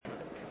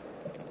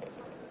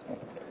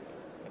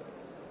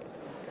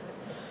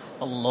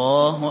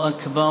الله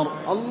أكبر.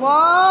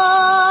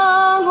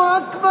 الله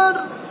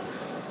أكبر.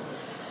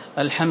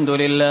 الحمد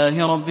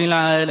لله رب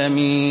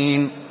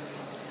العالمين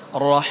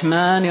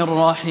الرحمن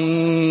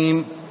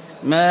الرحيم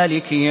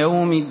مالك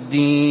يوم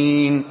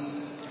الدين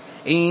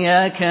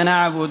إياك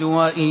نعبد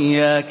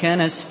وإياك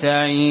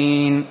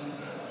نستعين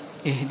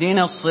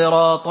اهدنا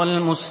الصراط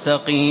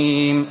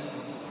المستقيم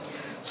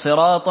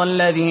صراط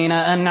الذين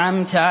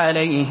أنعمت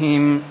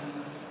عليهم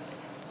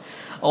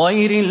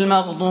غير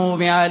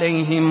المغضوب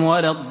عليهم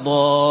ولا الضالين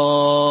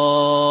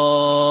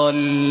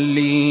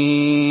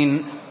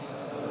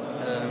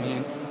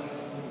آمين.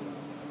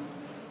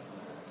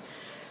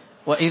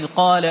 وإذ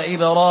قال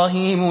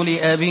إبراهيم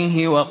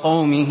لأبيه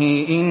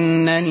وقومه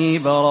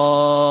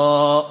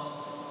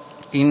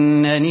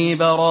إنني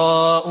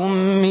براء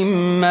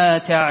مما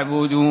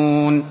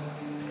تعبدون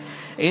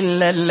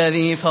إلا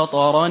الذي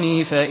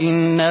فطرني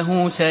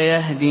فإنه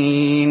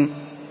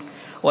سيهدين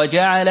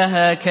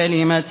وجعلها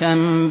كلمة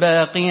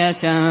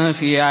باقية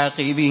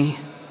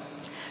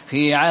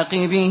في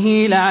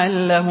عقبه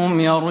لعلهم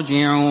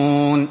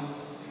يرجعون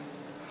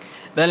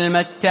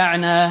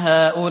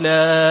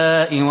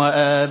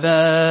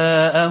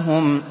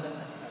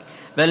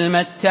بل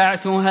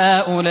متعت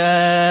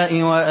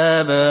هؤلاء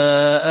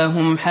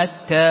وآباءهم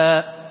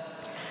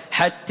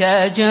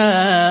حتى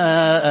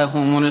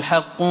جاءهم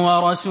الحق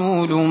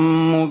ورسول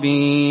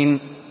مبين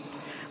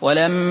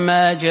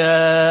ولما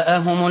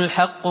جاءهم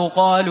الحق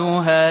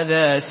قالوا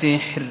هذا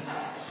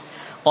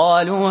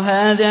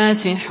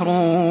سحر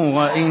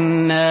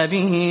وإنا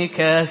به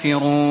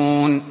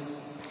كافرون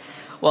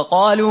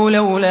وقالوا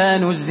لولا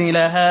نزل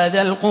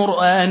هذا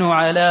القرآن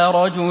على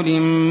رجل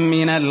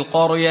من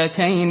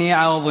القريتين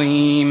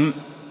عظيم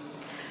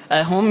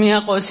أهم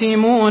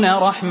يقسمون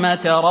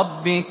رحمة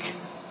ربك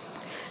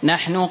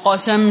نحن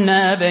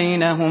قسمنا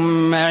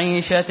بينهم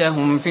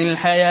معيشتهم في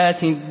الحياة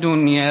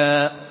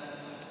الدنيا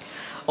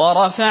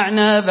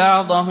ورفعنا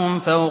بعضهم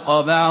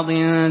فوق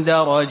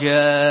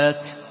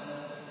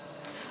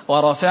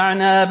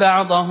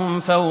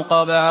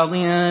بعض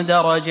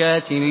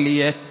درجات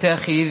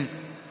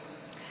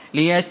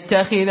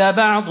ليتخذ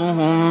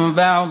بعضهم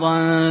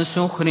بعضا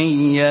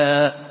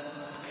سخريا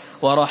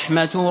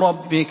ورحمة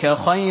ربك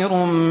خير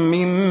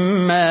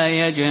مما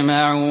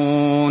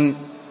يجمعون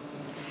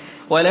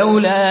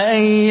ولولا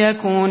أن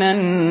يكون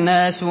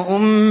الناس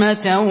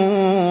أمة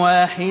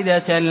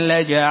واحدة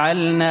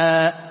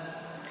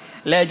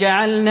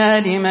لجعلنا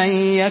لمن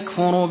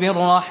يكفر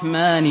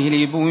بالرحمن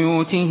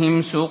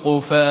لبيوتهم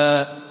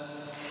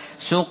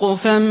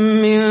سقفا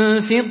من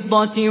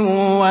فضة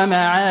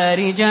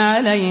ومعارج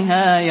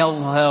عليها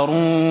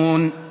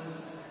يظهرون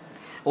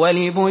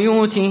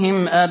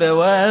ولبيوتهم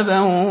أبوابا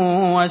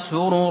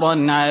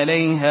وسررا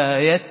عليها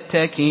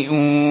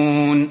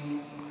يتكئون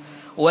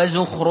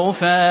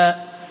وزخرفا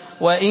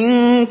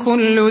وإن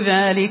كل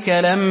ذلك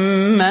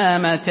لما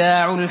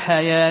متاع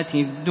الحياة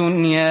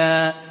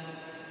الدنيا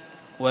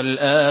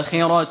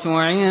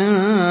والآخرة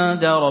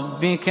عند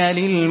ربك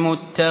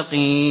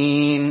للمتقين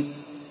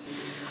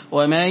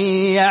ومن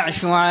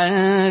يعش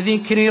عن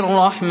ذكر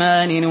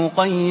الرحمن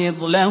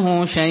نقيض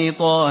له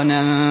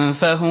شيطانا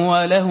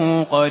فهو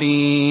له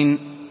قرين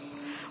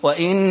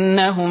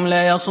وإنهم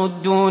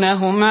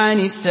ليصدونهم عن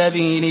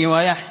السبيل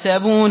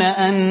ويحسبون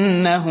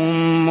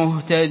أنهم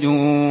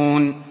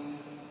مهتدون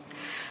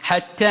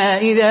حتى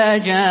إذا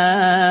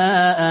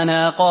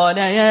جاءنا قال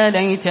يا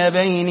ليت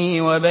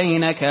بيني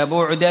وبينك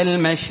بعد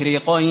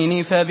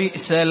المشرقين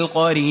فبئس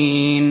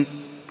القرين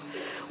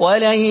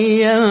ولن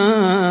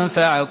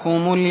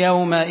ينفعكم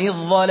اليوم إذ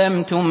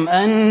ظلمتم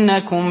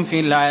أنكم في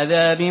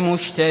العذاب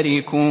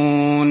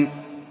مشتركون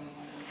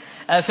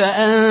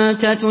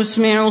أفأنت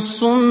تسمع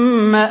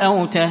الصم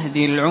أو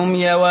تهدي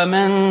العمي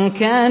ومن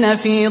كان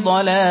في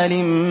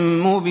ضلال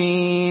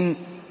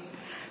مبين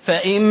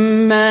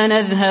فإما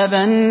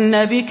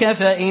نذهبن بك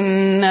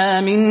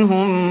فإنا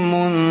منهم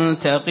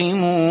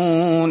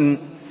منتقمون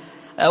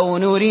أو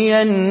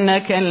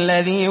نرينك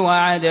الذي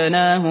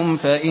وعدناهم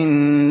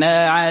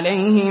فإنا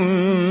عليهم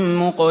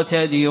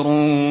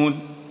مقتدرون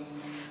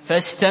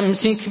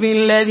فاستمسك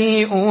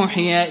بالذي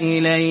أوحي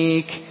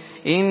إليك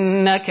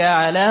إنك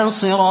على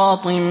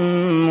صراط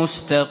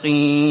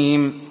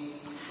مستقيم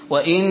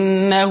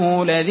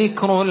وإنه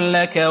لذكر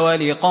لك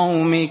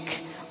ولقومك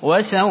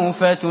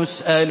وسوف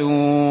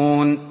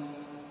تسألون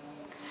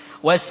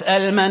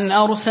واسأل من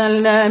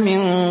أرسلنا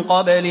من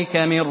قبلك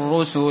من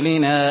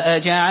رسلنا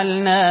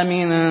أجعلنا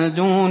من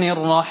دون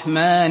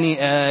الرحمن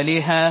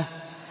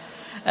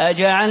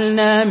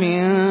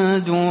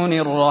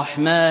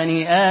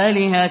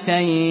آلهة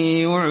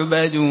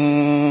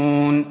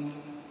يعبدون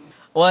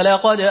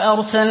ولقد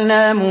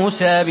أرسلنا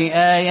موسى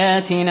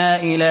بآياتنا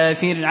إلى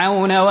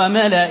فرعون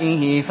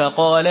وملئه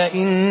فقال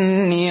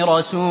إني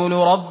رسول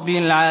رب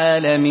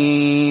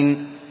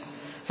العالمين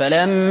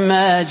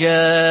فلما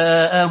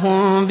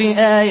جاءهم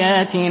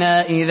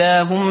بآياتنا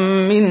إذا هم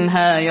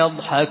منها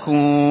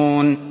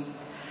يضحكون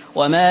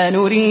وما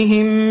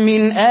نريهم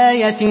من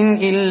آية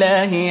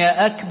إلا هي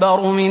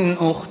أكبر من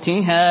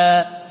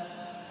أختها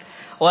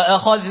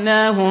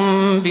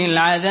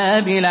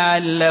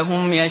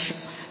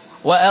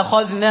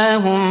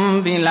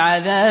وأخذناهم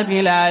بالعذاب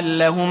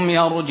لعلهم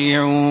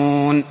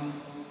يرجعون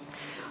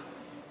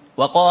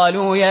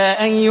وقالوا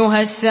يا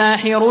أيها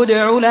الساحر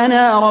ادع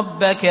لنا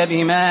ربك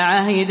بما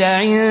عهد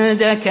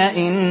عندك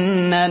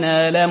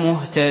إننا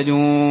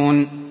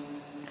لمهتدون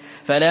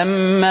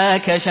فلما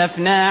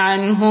كشفنا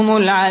عنهم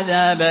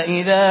العذاب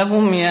إذا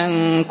هم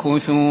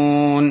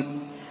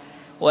ينكثون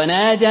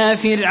ونادى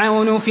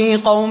فرعون في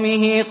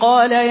قومه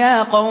قال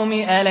يا قوم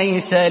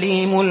أليس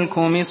لي ملك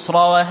مصر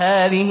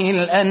وهذه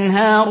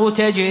الأنهار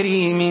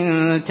تجري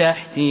من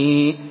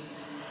تحتي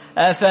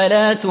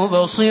أفلا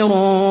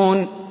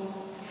تبصرون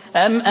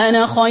أم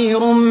أنا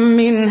خير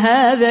من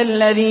هذا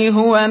الذي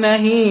هو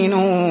مهين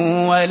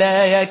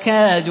ولا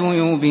يكاد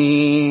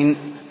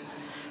يبين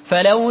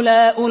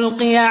فلولا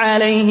ألقي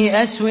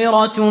عليه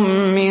أسورة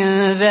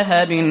من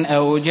ذهب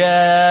أو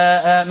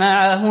جاء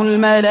معه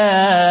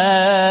الملائكة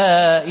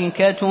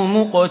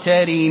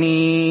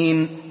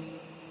مقترنين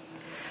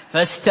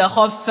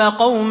فاستخف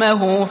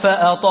قومه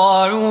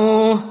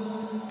فأطاعوه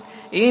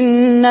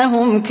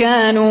إنهم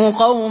كانوا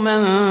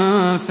قوما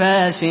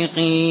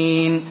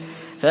فاسقين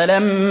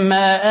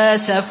فلما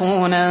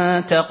آسفونا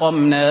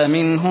انتقمنا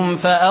منهم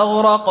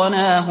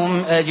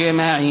فأغرقناهم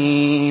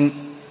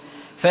أجمعين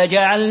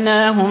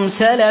فجعلناهم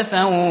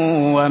سلفا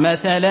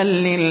ومثلا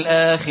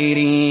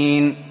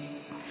للآخرين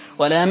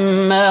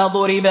ولما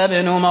ضرب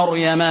ابن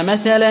مريم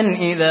مثلا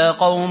إذا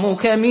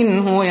قومك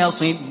منه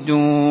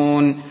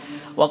يصدون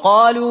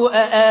وقالوا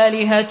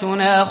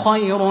أآلهتنا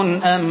خير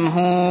أم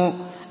هو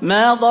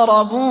ما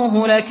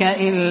ضربوه لك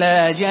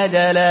إلا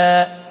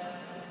جدلا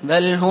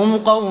بل هم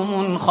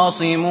قوم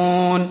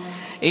خصمون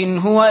إن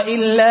هو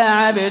إلا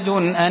عبد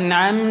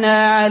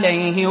أنعمنا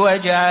عليه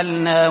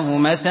وجعلناه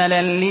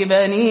مثلا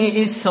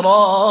لبني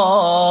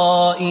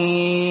إسرائيل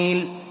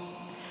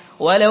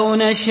ولو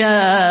نشاء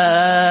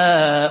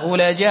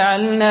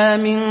لجعلنا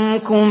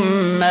منكم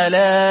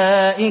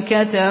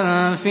ملائكة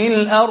في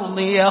الأرض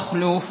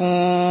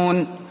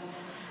يخلفون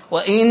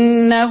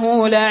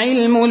وإنه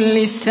لعلم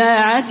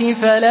للساعة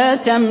فلا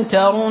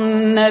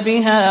تمترن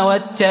بها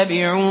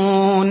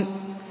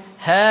واتبعون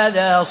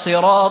هذا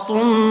صراط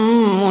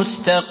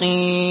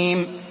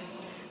مستقيم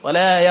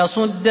ولا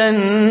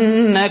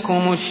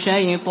يصدنكم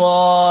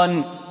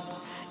الشيطان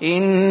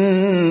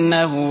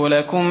إنه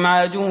لكم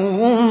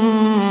عدو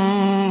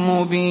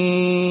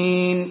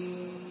مبين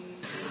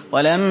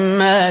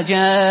ولما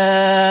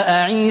جاء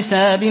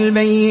عيسى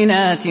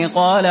بالبينات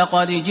قال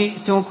قد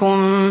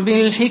جئتكم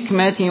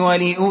بالحكمة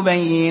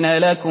ولأبين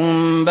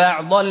لكم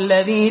بعض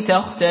الذي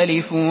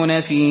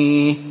تختلفون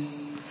فيه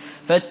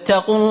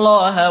فاتقوا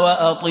الله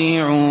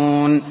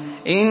وأطيعون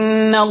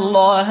إن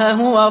الله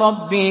هو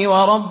ربي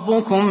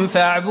وربكم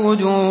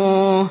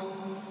فاعبدوه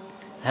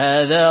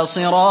هذا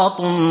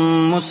صراط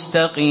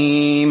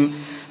مستقيم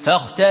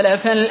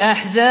فاختلف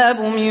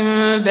الأحزاب من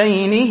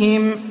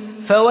بينهم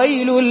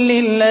فويل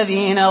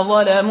للذين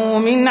ظلموا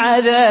من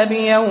عذاب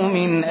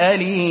يوم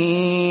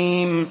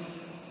أليم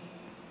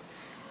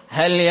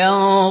هل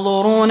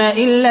ينظرون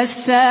إلا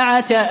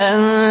الساعة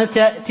أن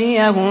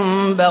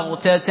تأتيهم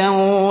بغتة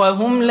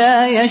وهم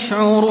لا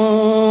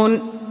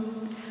يشعرون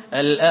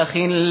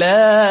الأخلاء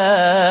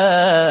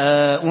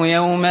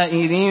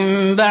يومئذ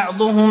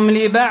بعضهم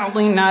لبعض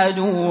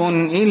عدو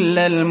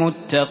إلا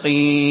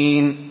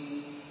المتقين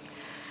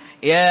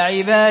يا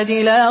عباد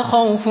لا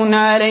خوف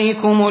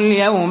عليكم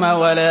اليوم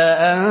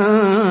ولا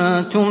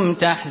أنتم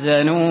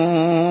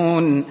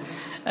تحزنون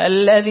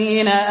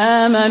الذين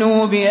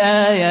آمنوا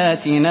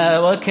بآياتنا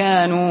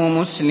وكانوا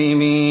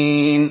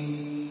مسلمين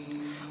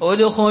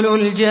ادخلوا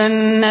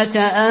الجنة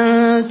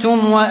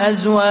أنتم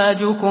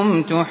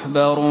وأزواجكم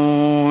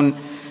تحبرون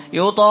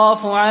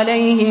يطاف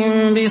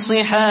عليهم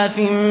بصحاف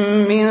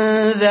من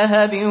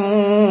ذهب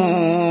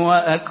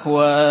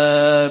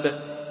وأكواب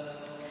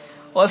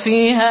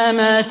وفيها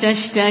ما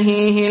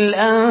تشتهيه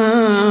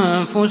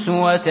الأنفس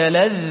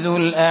وتلذ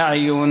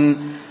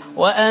الأعين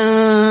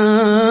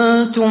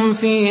وأنتم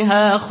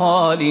فيها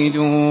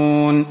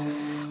خالدون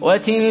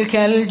وتلك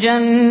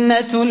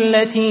الجنة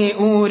التي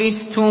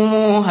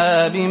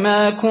أورثتموها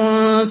بما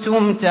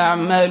كنتم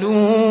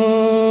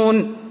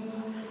تعملون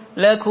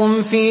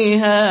لكم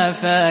فيها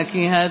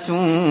فاكهة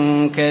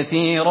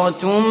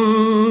كثيرة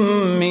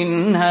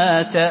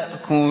منها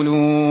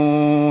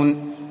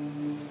تأكلون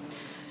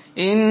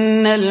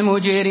إن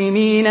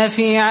المجرمين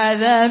في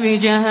عذاب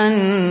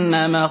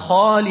جهنم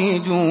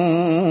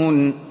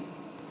خالدون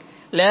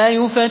لا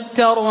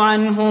يفتر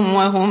عنهم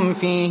وهم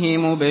فيه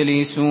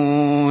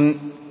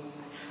مبلسون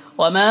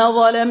وما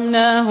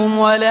ظلمناهم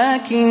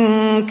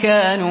ولكن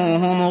كانوا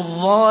هم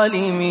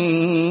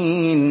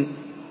الظالمين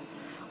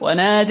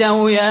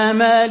ونادوا يا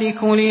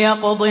مالك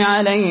ليقض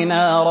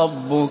علينا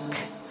ربك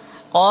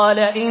قال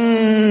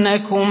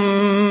إنكم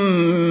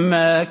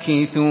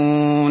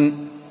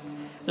ماكثون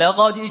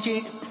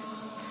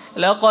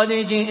لقد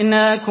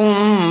جئناكم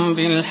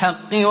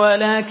بالحق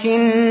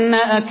ولكن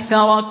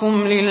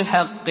أكثركم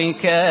للحق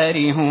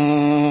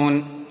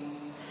كارهون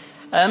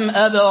أم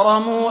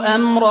أبرموا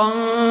أمرا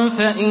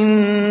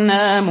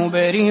فإنا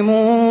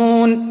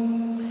مبرمون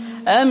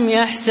أم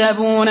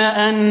يحسبون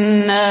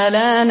أنا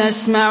لا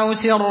نسمع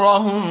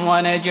سرهم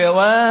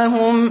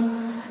ونجواهم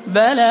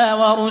بلى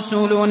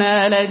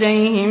ورسلنا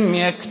لديهم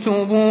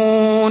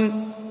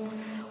يكتبون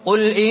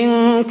قل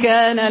إن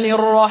كان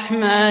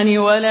للرحمن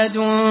ولد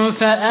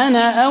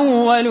فأنا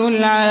أول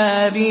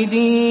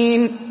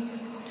العابدين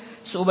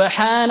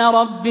سبحان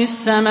رب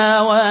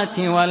السماوات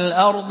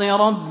والأرض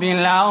رب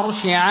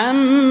العرش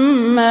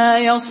عما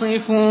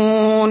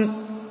يصفون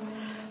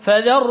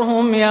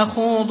فذرهم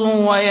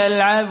يخوضوا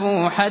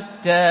ويلعبوا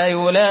حتى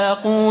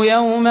يلاقوا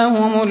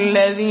يومهم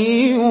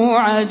الذي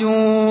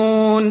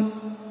يوعدون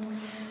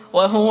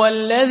وهو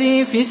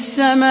الذي في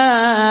السماء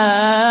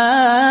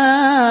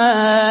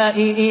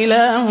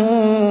إله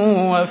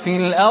وفي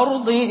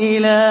الأرض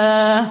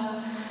إله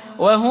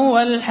وهو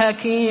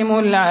الحكيم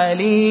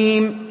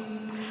العليم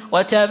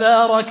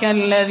وتبارك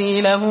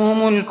الذي له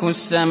ملك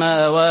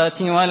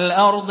السماوات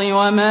والأرض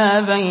وما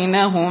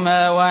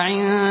بينهما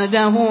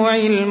وعنده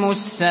علم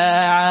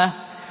الساعة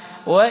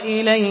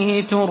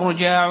وإليه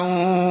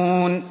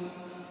ترجعون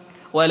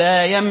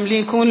ولا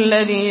يملك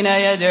الذين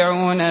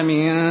يدعون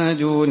من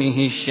دونه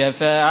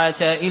الشفاعة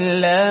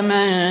إلا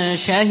من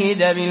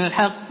شهد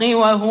بالحق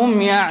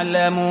وهم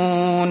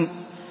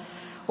يعلمون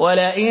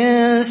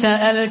ولئن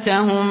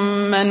سألتهم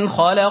من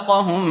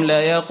خلقهم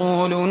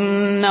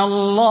ليقولن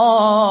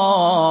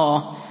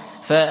الله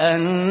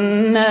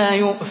فأنى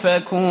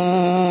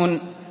يؤفكون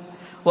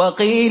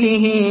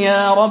وقيله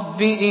يا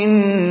رب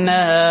إن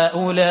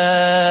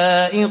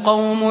هؤلاء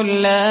قوم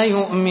لا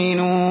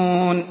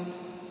يؤمنون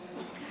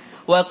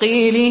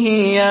وقيله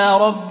يا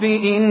رب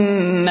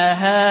إن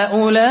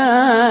هؤلاء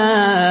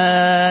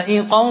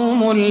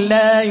قوم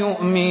لا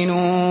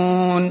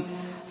يؤمنون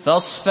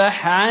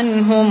فاصفح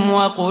عنهم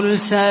وقل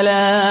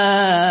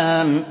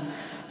سلام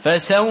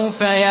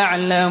فسوف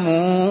يعلمون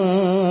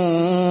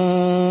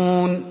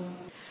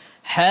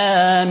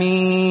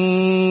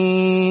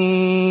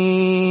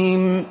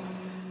حاميم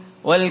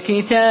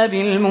والكتاب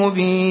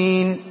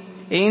المبين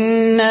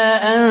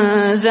إنا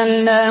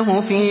أنزلناه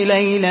في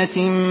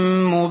ليلة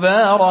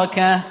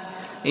مباركة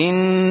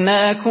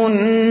إنا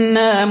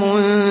كنا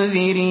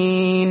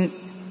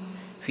منذرين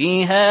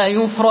فيها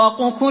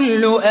يفرق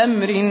كل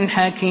أمر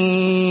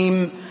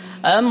حكيم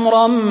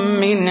أمرا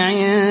من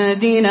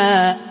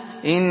عندنا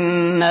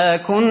إنا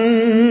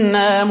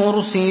كنا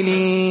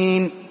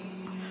مرسلين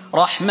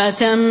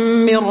رحمة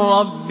من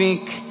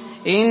ربك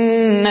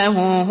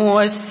إنه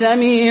هو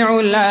السميع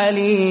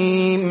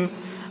العليم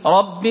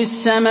رب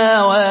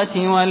السماوات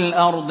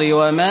والأرض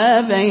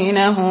وما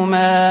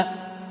بينهما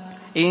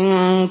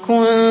إن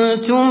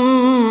كنتم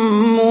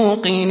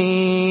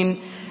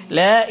موقنين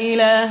لا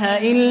إله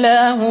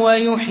إلا هو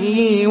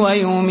يحيي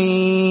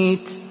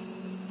ويميت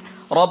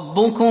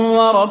ربكم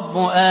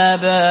ورب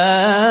آبائكم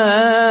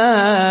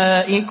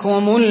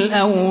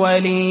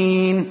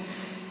الأولين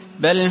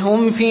بل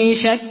هم في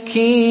شك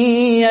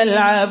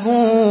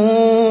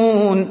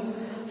يلعبون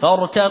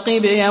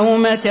فارتقب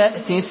يوم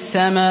تأتي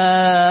السماء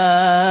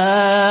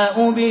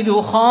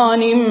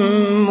بدخان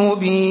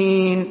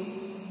مبين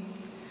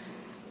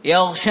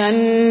يغشى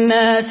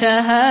الناس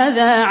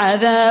هذا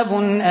عذاب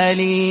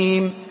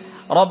أليم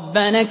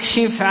ربنا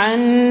اكشف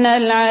عنا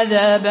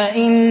العذاب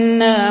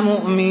إنا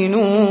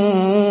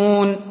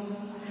مؤمنون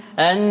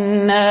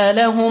أنى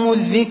لهم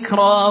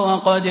الذكرى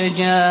وقد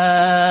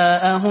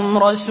جاءهم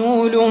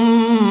رسول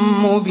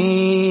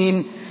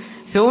مبين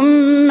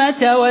ثم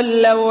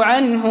تولوا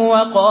عنه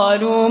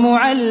وقالوا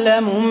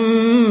معلم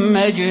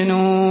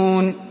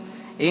مجنون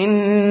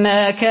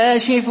إنا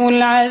كاشف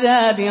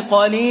العذاب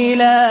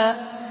قليلا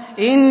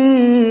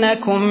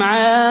إنكم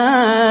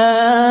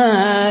عائدون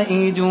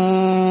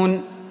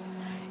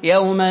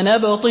يوم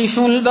نبطش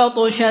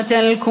البطشة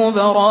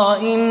الكبرى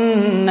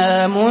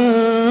إنا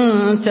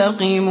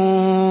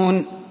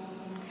منتقمون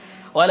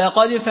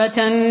ولقد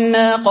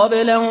فتنا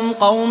قبلهم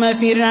قوم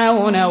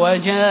فرعون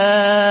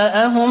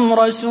وجاءهم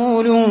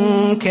رسول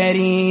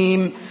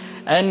كريم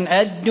أن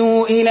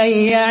أدوا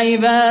إلي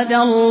عباد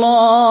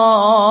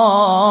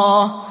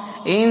الله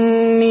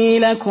إني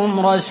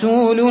لكم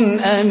رسول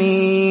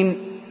أمين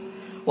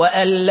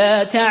وأن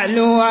لا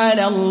تعلوا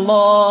على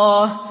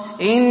الله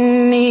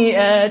إني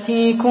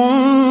آتيكم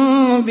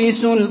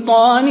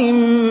بسلطان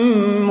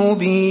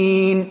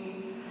مبين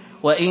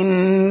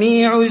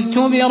وإني عذت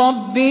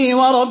بربي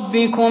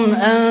وربكم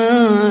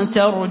أن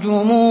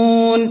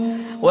ترجمون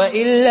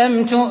وإن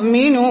لم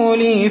تؤمنوا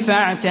لي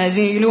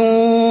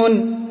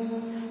فاعتزلون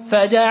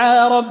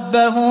فدعا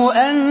ربه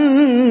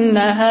أن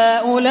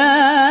هؤلاء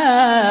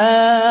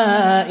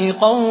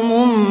قوم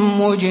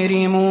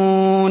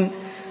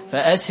مجرمون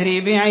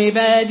فأسر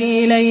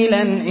بعبادي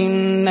ليلا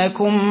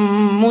إنكم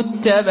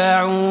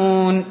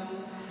متبعون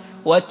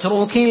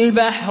واترك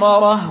البحر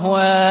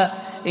رهوا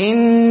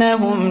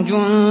إنهم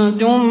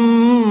جند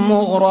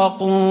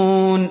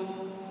مغرقون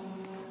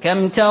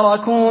كم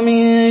تركوا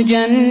من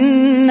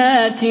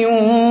جنات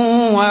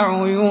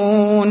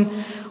وعيون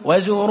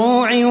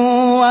وزروع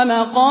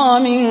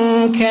ومقام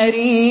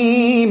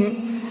كريم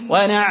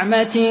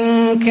ونعمة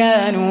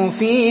كانوا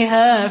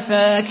فيها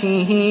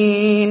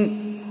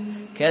فاكهين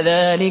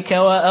كذلك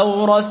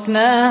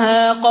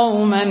وأورثناها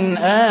قوما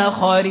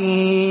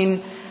آخرين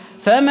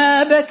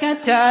فما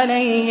بكت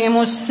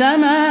عليهم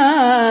السماء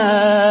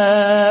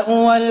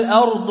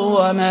والأرض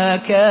وما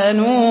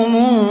كانوا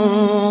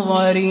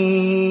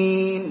منظرين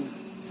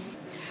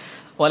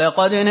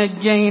ولقد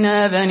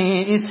نجينا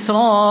بني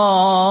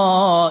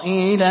إسرائيل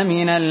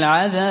من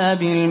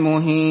العذاب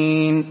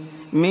المهين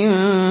من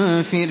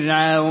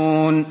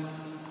فرعون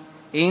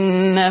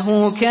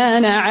إنه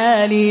كان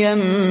عاليا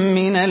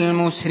من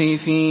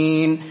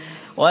المسرفين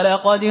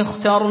ولقد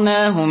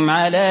اخترناهم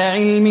على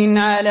علم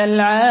على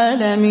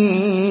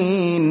العالمين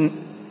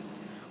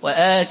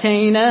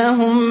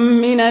وآتيناهم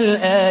من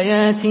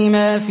الآيات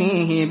ما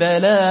فيه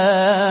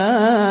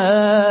بلاء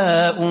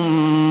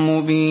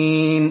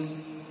مبين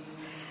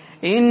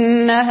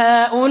إن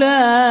هؤلاء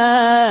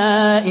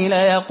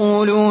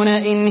ليقولون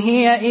إن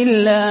هي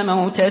إلا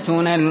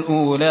موتتنا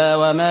الأولى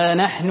وما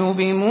نحن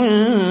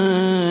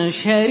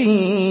بمنشرين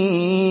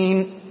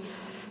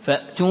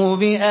فأتوا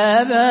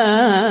بآبائنا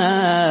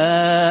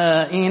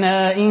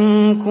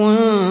إن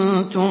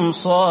كنتم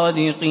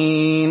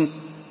صادقين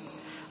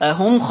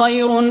أهم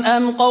خير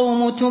أم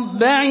قوم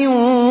تبع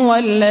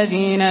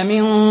والذين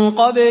من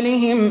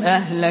قبلهم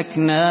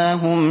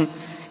أهلكناهم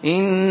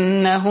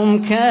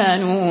إنهم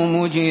كانوا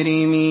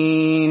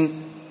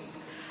مجرمين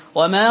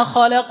وما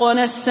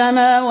خلقنا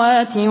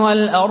السماوات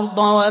والأرض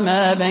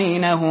وما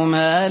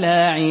بينهما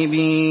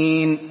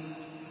لاعبين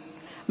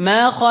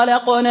ما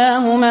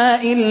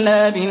خلقناهما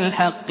إلا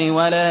بالحق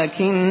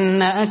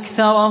ولكن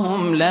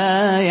أكثرهم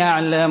لا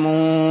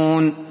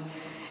يعلمون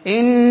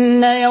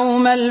إن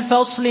يوم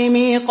الفصل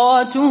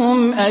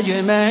ميقاتهم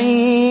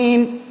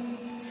أجمعين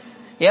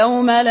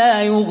يوم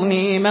لا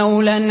يغني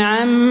مولا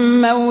عن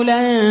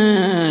مولا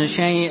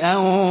شيئا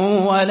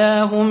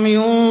ولا هم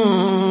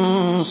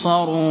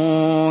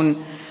ينصرون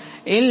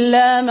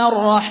إلا من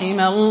رحم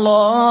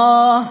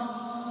الله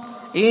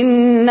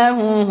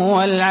إنه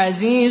هو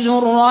العزيز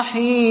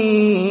الرحيم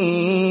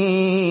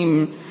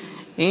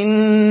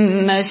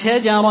إن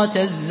شجرة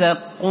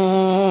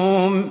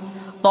الزقوم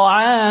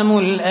طعام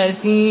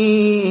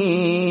الأثيم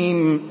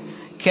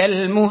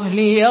كالمهل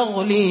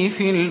يغلي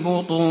في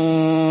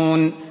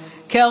البطون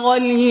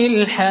كغلي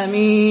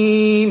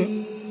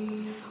الحميم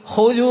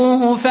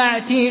خذوه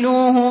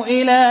فاعتلوه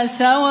إلى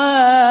سواء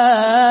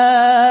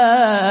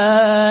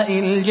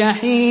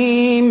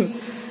الجحيم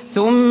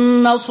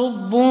ثم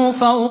صبوا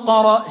فوق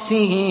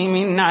رأسه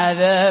من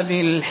عذاب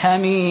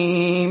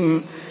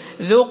الحميم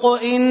ذق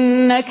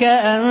إنك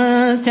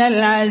أنت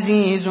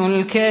العزيز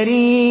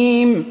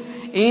الكريم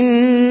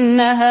إن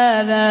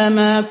هذا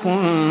ما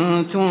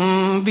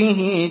كنتم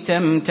به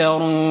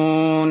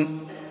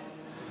تمترون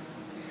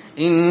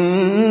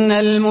إن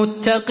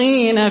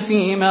المتقين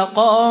في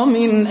مقام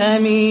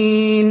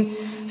أمين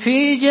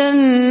في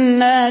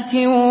جنات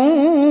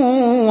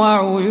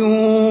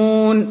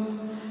وعيون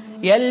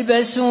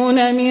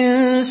يلبسون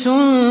من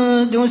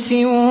سندس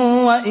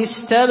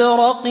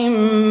واستبرق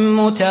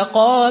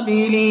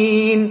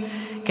متقابلين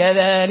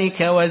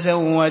كذلك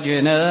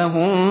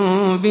وزوجناهم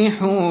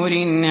بحور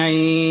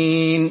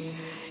عين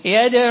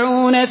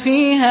يدعون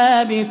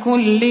فيها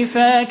بكل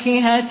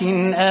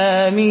فاكهة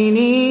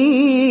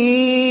آمنين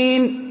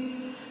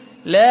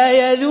لا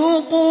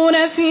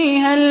يذوقون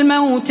فيها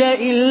الموت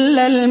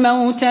إلا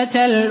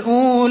الموتة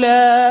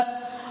الأولى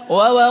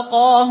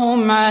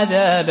ووقاهم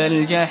عذاب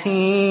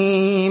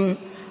الجحيم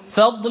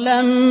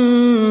فضلا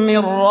من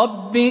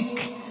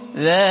ربك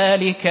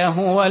ذلك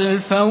هو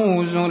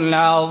الفوز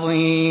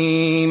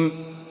العظيم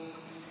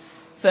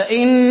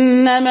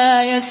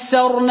فإنما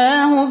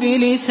يسرناه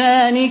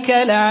بلسانك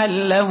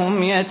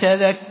لعلهم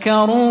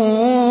يتذكرون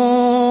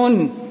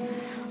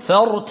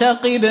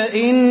فارتقب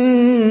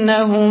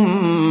إنهم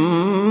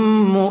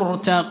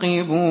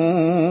مرتقبون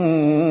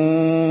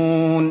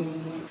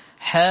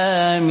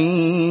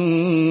حميم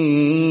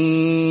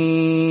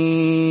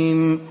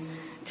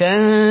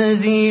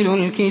تنزيل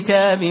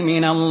الكتاب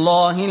من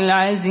الله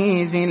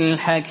العزيز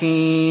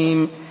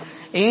الحكيم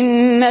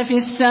إن في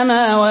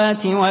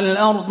السماوات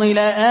والأرض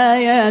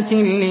لآيات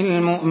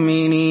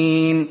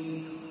للمؤمنين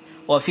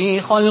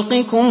وفي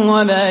خلقكم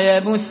وما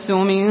يبث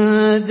من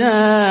دابة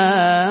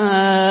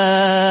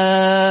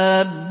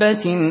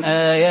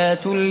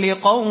آيات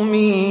لقوم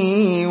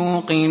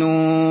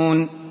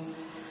يوقنون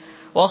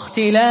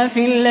واختلاف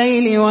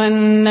الليل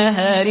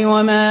والنهار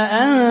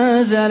وما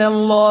أنزل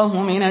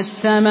الله من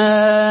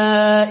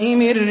السماء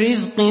من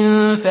رزق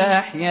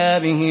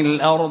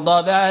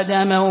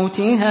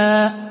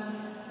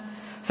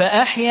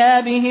فأحيا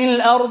به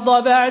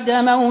الأرض بعد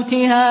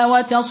موتها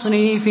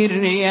وتصريف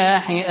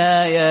الرياح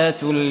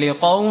آيات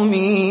لقوم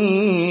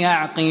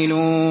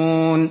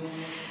يعقلون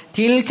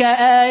تلك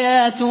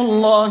آيات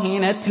الله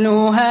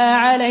نتلوها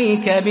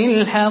عليك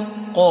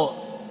بالحق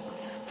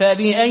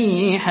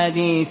فبأي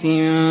حديث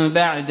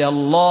بعد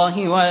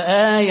الله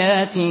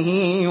وآياته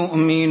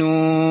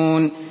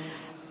يؤمنون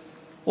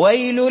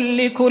ويل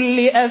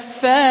لكل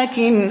أفاك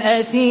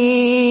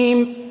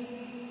أثيم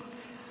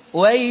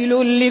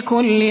ويل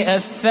لكل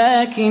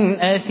أفاك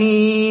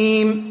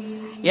أثيم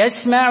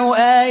يسمع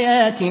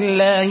آيات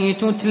الله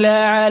تتلى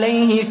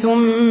عليه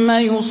ثم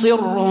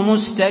يصر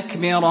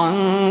مستكبرا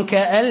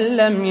كأن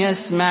لم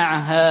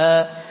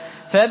يسمعها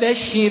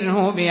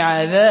فبشره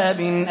بعذاب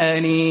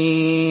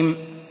أليم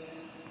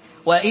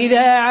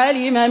وإذا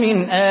علم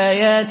من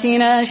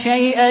آياتنا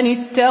شيئا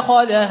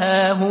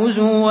اتخذها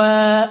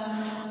هزوا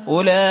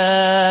أولئك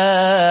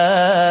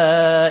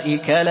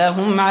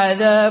لهم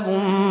عذاب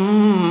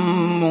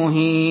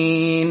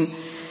مهين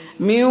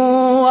من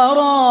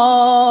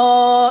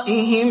ورائهم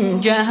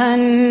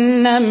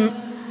جهنم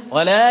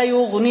ولا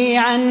يغني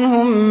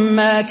عنهم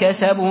ما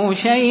كسبوا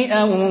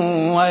شيئا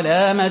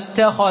ولا ما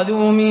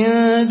اتخذوا من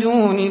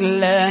دون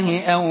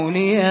الله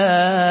أولياء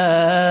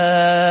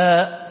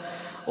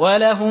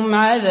ولهم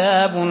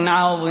عذاب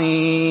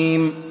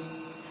عظيم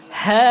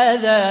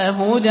هذا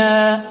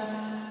هدى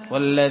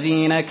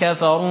والذين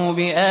كفروا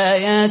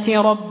بآيات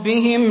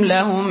ربهم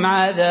لهم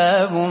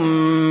عذاب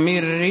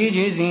من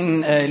رجز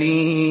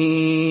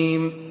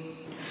أليم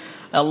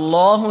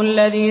الله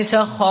الذي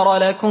سخر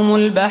لكم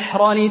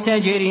البحر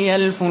لتجري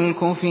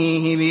الفلك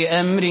فيه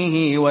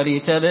بأمره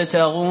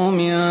ولتبتغوا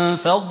من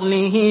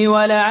فضله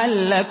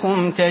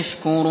ولعلكم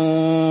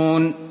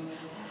تشكرون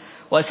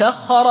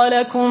وسخر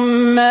لكم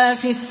ما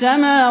في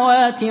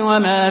السماوات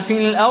وما في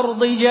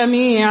الأرض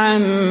جميعا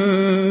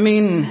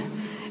منه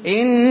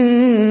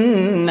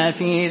إن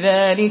في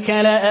ذلك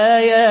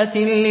لآيات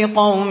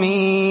لقوم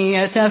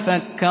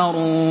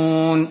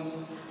يتفكرون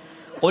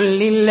قل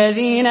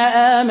للذين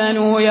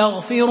آمنوا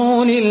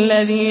يغفروا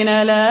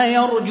للذين لا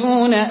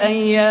يرجون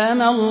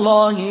أيام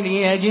الله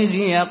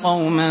ليجزي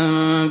قوما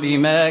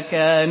بما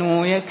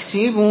كانوا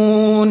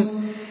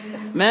يكسبون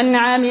من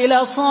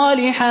عمل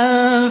صالحا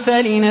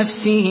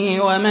فلنفسه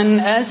ومن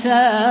أساء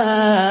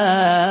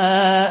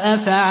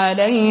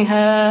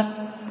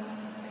فعليها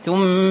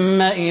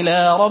ثم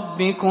إلى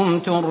ربكم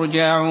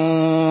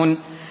ترجعون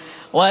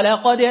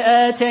ولقد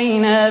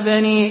آتينا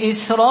بني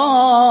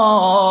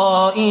إسرائيل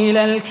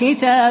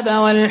الكتاب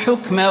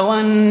والحكم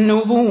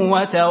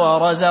والنبوة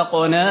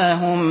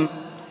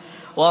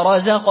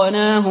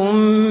ورزقناهم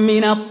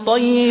من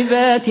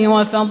الطيبات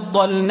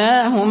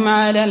وفضلناهم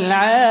على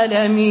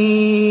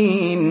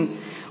العالمين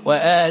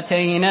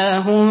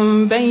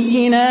وآتيناهم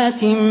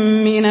بينات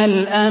من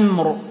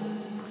الأمر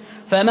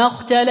فما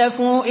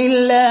اختلفوا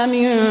إلا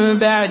من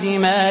بعد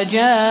ما جاءهم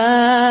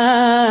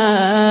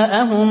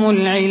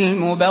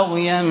العلم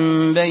بغيا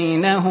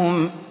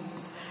بينهم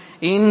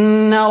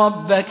إن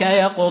ربك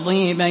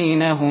يقضي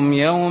بينهم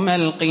يوم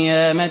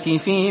القيامة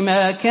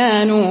فيما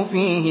كانوا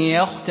فيه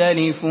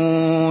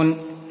يختلفون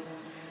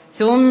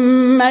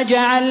ثم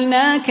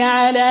جعلناك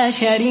على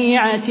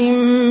شريعة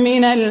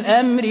من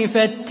الأمر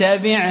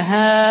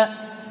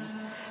فاتبعها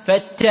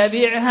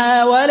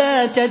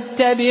ولا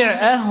تتبع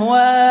أهواء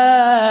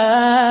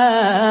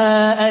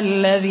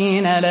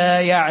الذين لا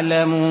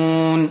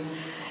يعلمون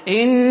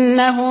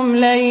إنهم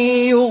لن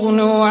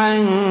يغنوا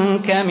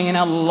عنك من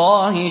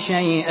الله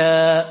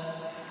شيئا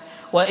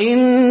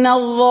وإن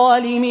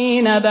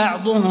الظالمين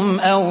بعضهم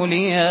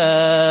أولياء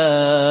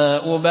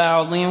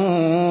بعض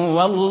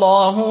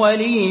والله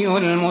ولي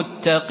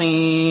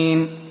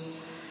المتقين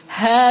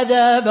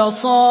هذا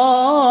بصائر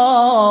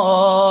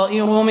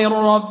من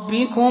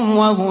ربكم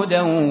وهدى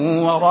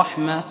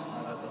ورحمة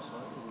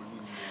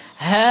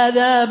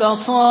هذا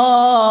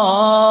بصائر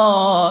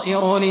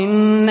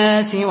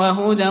للناس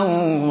وهدى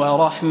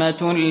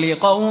ورحمة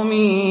لقوم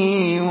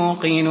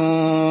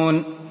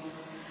يوقنون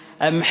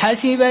أم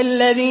حسب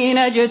الذين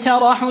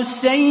اجترحوا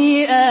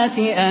السيئات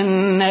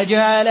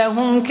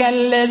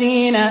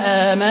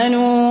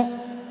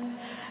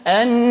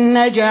أن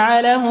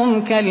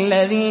نجعلهم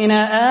كالذين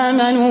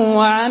آمنوا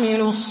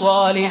وعملوا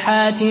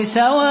الصالحات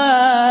سواء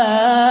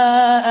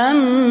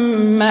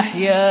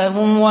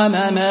محياهم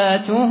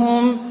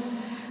ومماتهم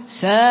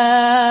ساء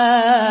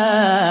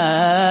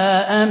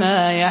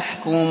ما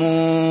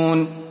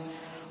يحكمون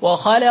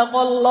وخلق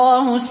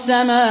الله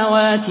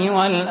السماوات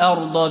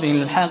والأرض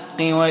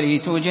بالحق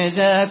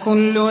ولتجزى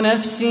كل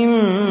نفس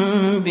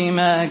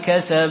بما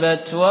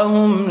كسبت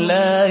وهم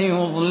لا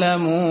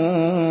يظلمون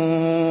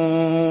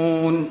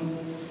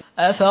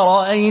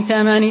أفرأيت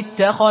من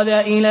اتخذ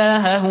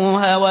إلهه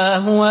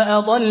هواه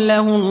وأضله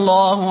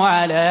الله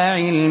على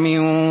علم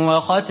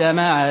وختم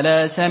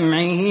على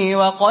سمعه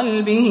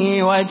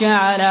وقلبه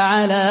وجعل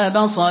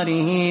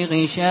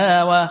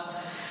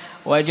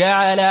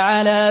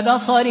على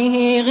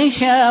بصره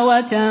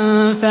غشاوة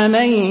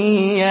فمن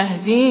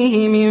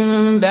يهديه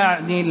من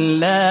بعد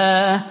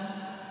الله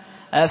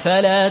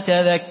أفلا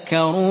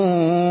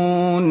تذكرون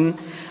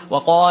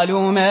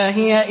وقالوا ما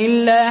هي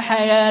إلا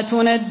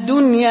حياتنا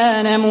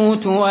الدنيا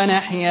نموت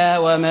ونحيا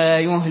وما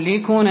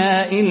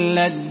يهلكنا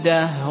إلا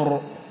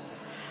الدهر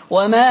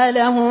وما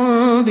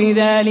لهم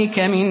بذلك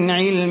من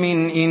علم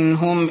إن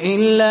هم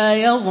إلا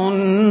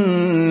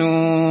يظنون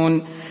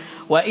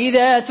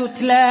وإذا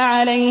تتلى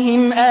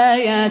عليهم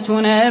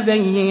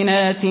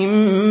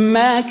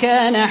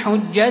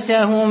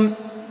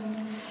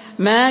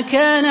ما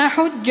كان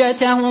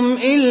حجتهم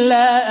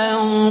إلا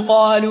أن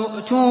قالوا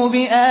ائتوا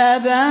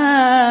بآبائنا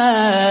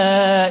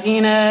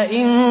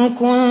إن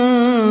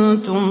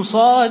كنتم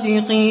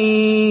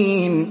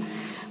صادقين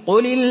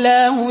قل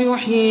الله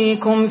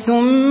يحييكم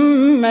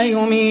ثم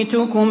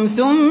يميتكم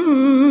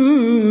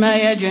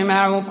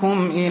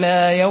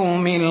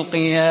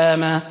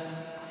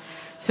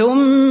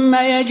ثم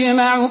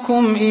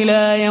يجمعكم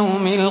إلى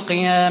يوم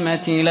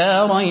القيامة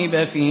لا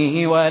ريب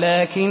فيه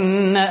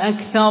ولكن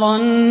أكثر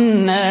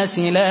الناس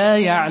لا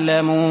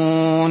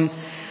يعلمون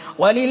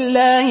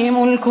ولله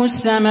ملك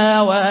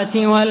السماوات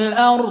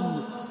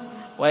والأرض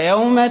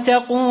ويوم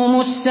تقوم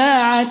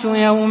الساعة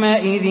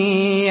يومئذ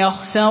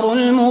يخسر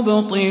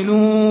المبطلون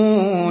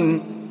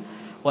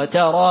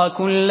وترى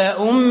كل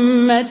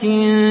أمة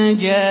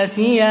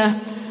جاثية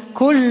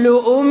كل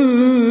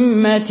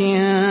أمة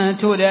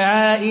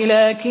تدعى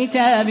إلى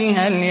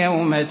كتابها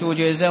اليوم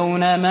تجزون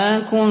ما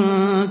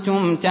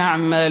كنتم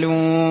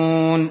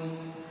تعملون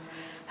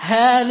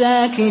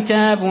هذا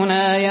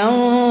كتابنا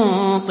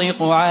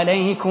ينطق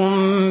عليكم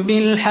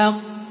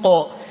بالحق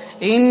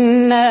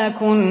إنا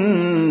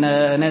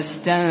كنا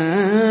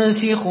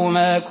نستنسخ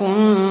ما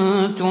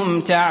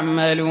كنتم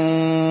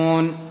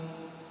تعملون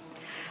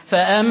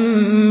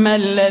فأما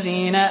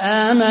الذين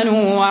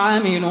آمنوا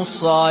وعملوا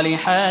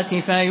الصالحات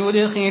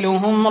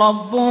فيدخلهم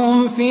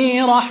ربهم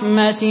في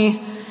رحمته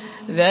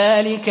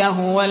ذلك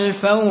هو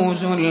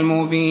الفوز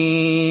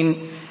المبين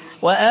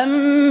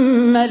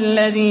وأما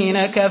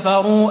الذين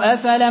كفروا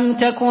أفلم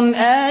تكن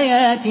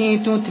آياتي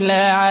تتلى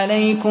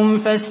عليكم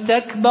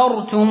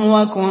فاستكبرتم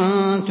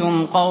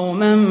وكنتم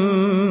قوما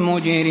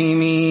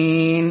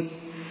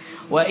مجرمين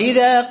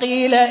وإذا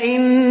قيل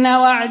إن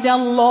وعد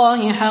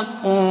الله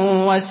حق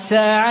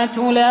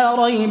والساعة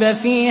لا ريب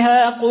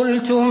فيها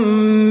قلتم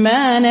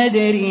ما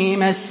ندري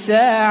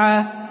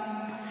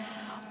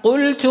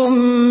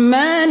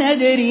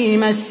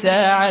ما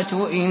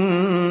الساعة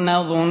إن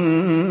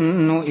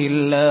نظن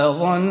إلا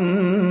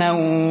ظنا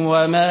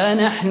وما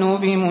نحن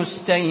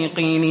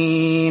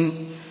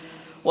بمستيقنين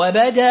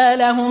وبدا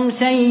لهم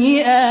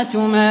سيئات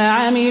ما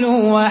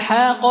عملوا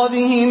وحاق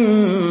بهم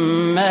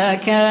ما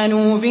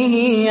كانوا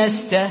به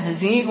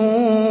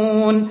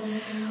يستهزئون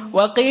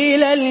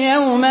وقيل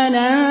اليوم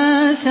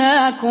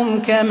ننساكم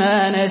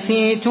كما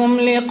نسيتم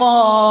لقاء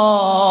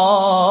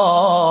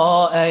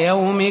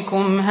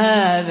يومكم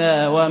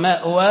هذا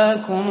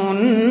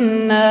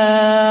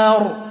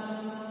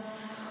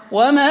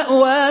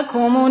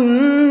ومأواكم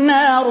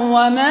النار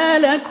وما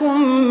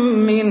لكم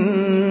من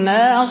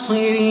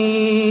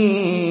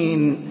ناصرين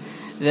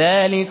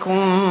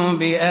ذلكم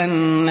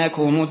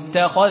بأنكم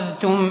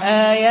اتخذتم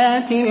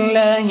آيات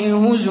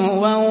الله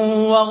هزوا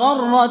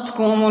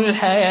وغرتكم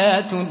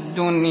الحياة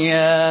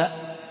الدنيا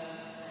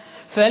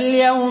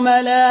فاليوم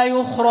لا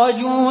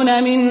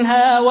يخرجون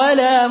منها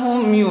ولا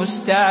هم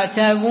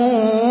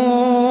يستعتبون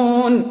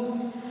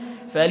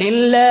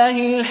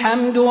فلله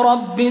الحمد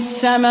رب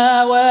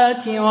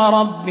السماوات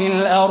ورب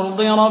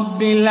الأرض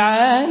رب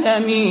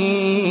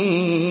العالمين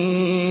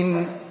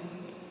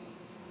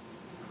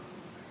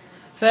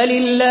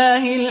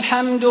فلله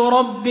الحمد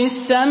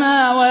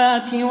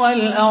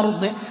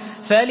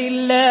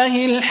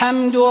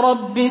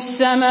رب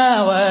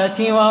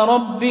السماوات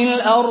ورب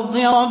الأرض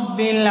رب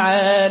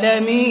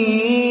العالمين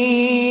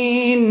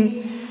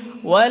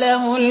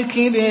وله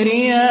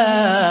الكبرياء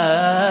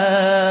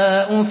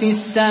في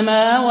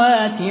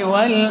السماوات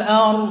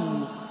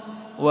والأرض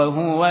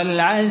وهو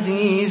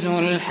العزيز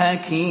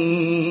الحكيم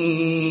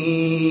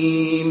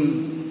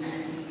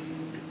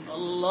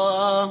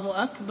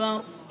الله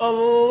أكبر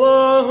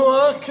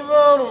الله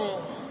أكبر